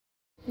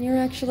You're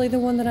actually the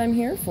one that I'm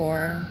here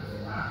for.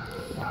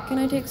 Can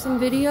I take some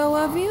video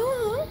of you,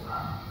 huh?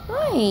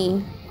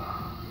 Hi.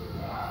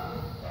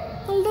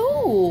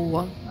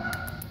 Hello.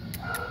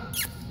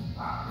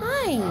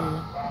 Hi.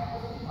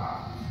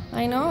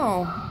 I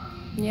know.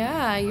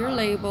 Yeah, you're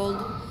labeled,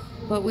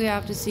 but we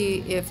have to see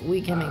if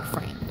we can make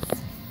friends.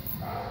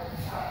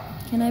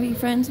 Can I be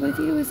friends with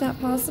you? Is that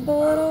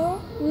possible at all?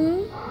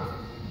 Hmm?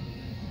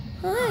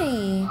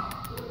 Hi.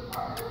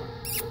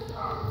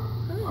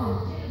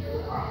 Oh.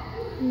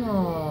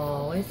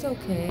 No, it's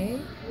okay.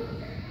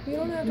 You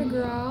don't have to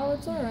growl.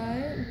 It's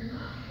alright.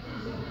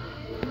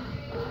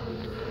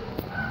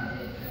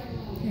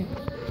 Here,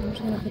 I'm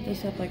just going to put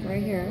this up like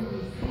right here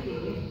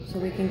so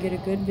we can get a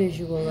good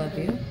visual of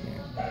you.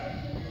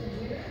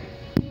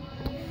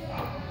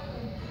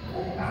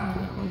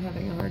 I'm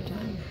having a hard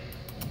time.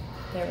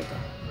 There we go.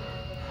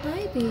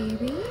 Hi,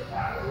 baby.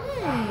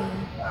 Hi.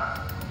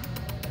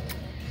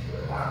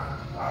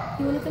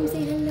 You want to come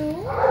say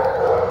hello?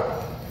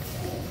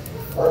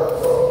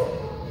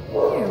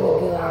 There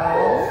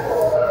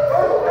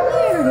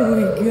we go. There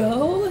we go.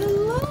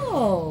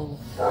 Hello.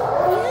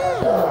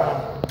 Yeah.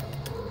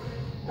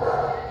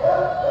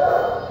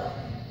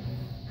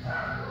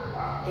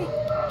 Hey.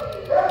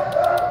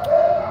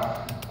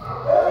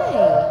 Hi.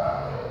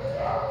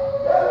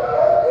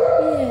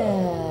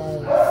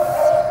 Yes.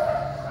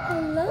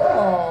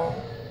 Hello.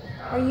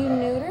 Are you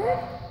neutered?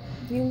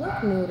 You look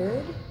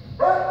neutered.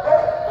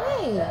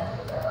 Hi.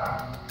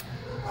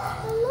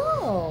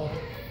 Hello.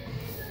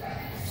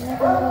 Can I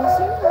come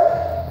closer?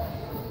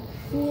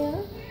 Yeah?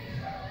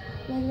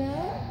 Like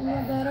that? A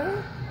little better?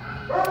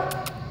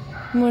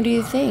 What do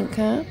you think,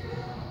 huh?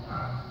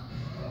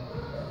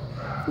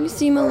 You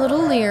seem a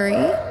little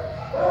leery.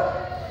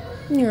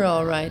 You're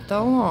alright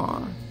though,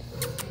 huh?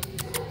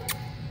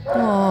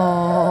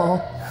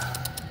 Oh.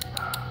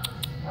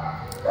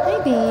 Hi,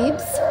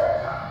 babes.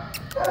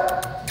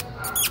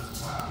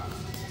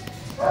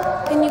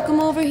 Can you come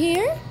over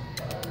here?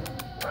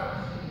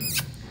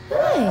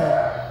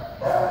 Hi.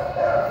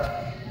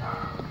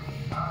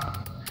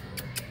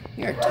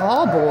 You're a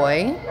tall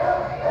boy.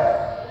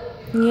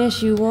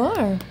 Yes, you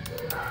are.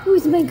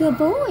 Who's my good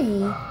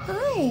boy?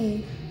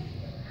 Hi.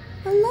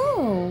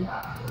 Hello.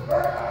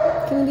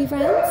 Can we be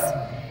friends?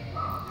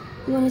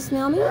 You want to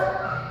smell me?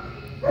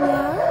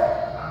 Yeah?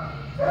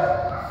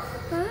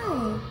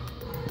 Hi.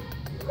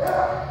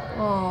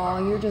 Aw,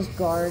 you're just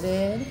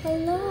guarded.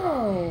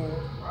 Hello.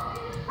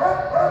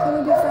 Can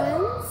we be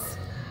friends?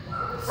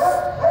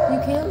 You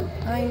can't?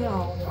 I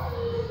know.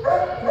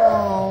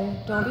 No,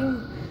 don't be...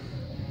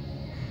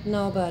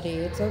 No, buddy,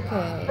 it's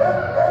okay. No.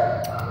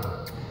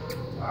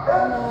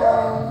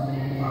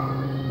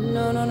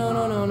 No, no, no,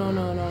 no, no, no,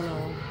 no, no, no.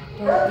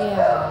 Don't,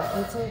 yeah,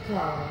 it's okay.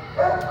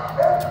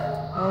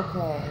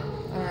 Okay.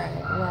 Alright,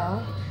 well.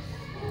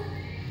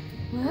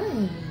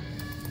 Hi.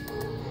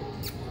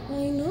 I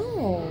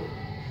know.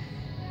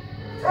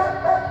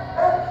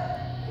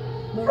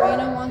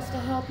 Marina wants to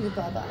help you,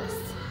 Bubba's.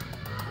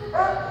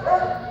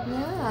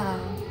 Yeah.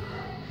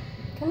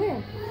 Come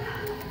here.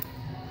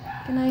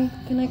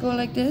 Can I go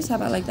like this? How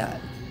about like that?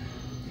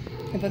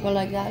 If I go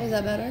like that, is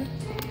that better?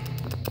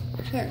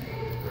 Here.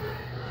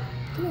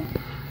 Come here.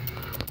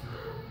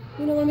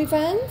 You don't want to be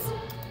friends?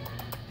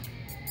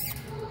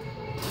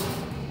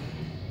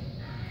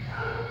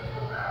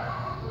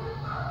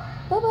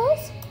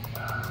 Bubbles?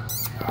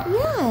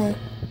 Yeah.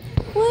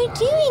 What are you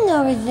doing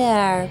over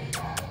there?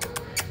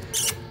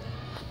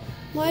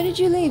 Why did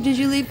you leave? Did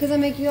you leave because I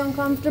make you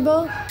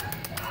uncomfortable?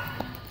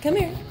 Come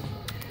here.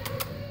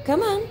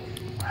 Come on.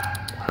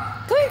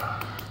 Come here.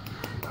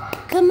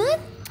 Come on.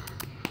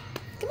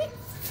 Come here.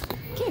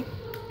 Here.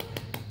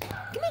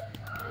 Come here.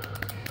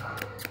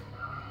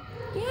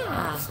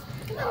 Yeah.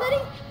 Come on,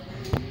 buddy.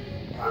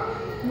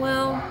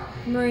 Well,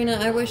 Marina,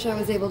 I wish I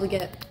was able to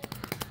get,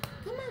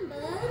 come on,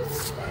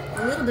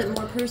 bud, a little bit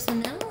more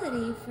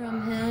personality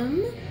from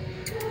him.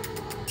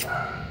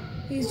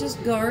 He's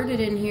just guarded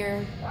in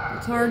here.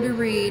 It's hard to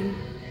read.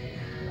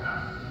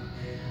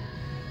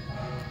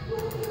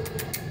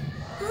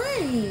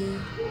 Hi.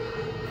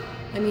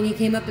 I mean, he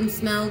came up and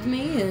smelled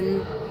me,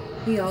 and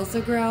he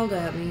also growled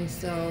at me,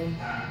 so...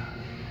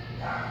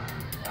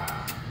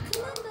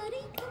 Come on,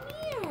 buddy, come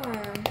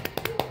here.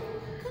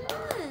 Come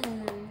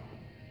on.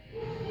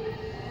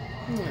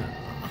 Yeah.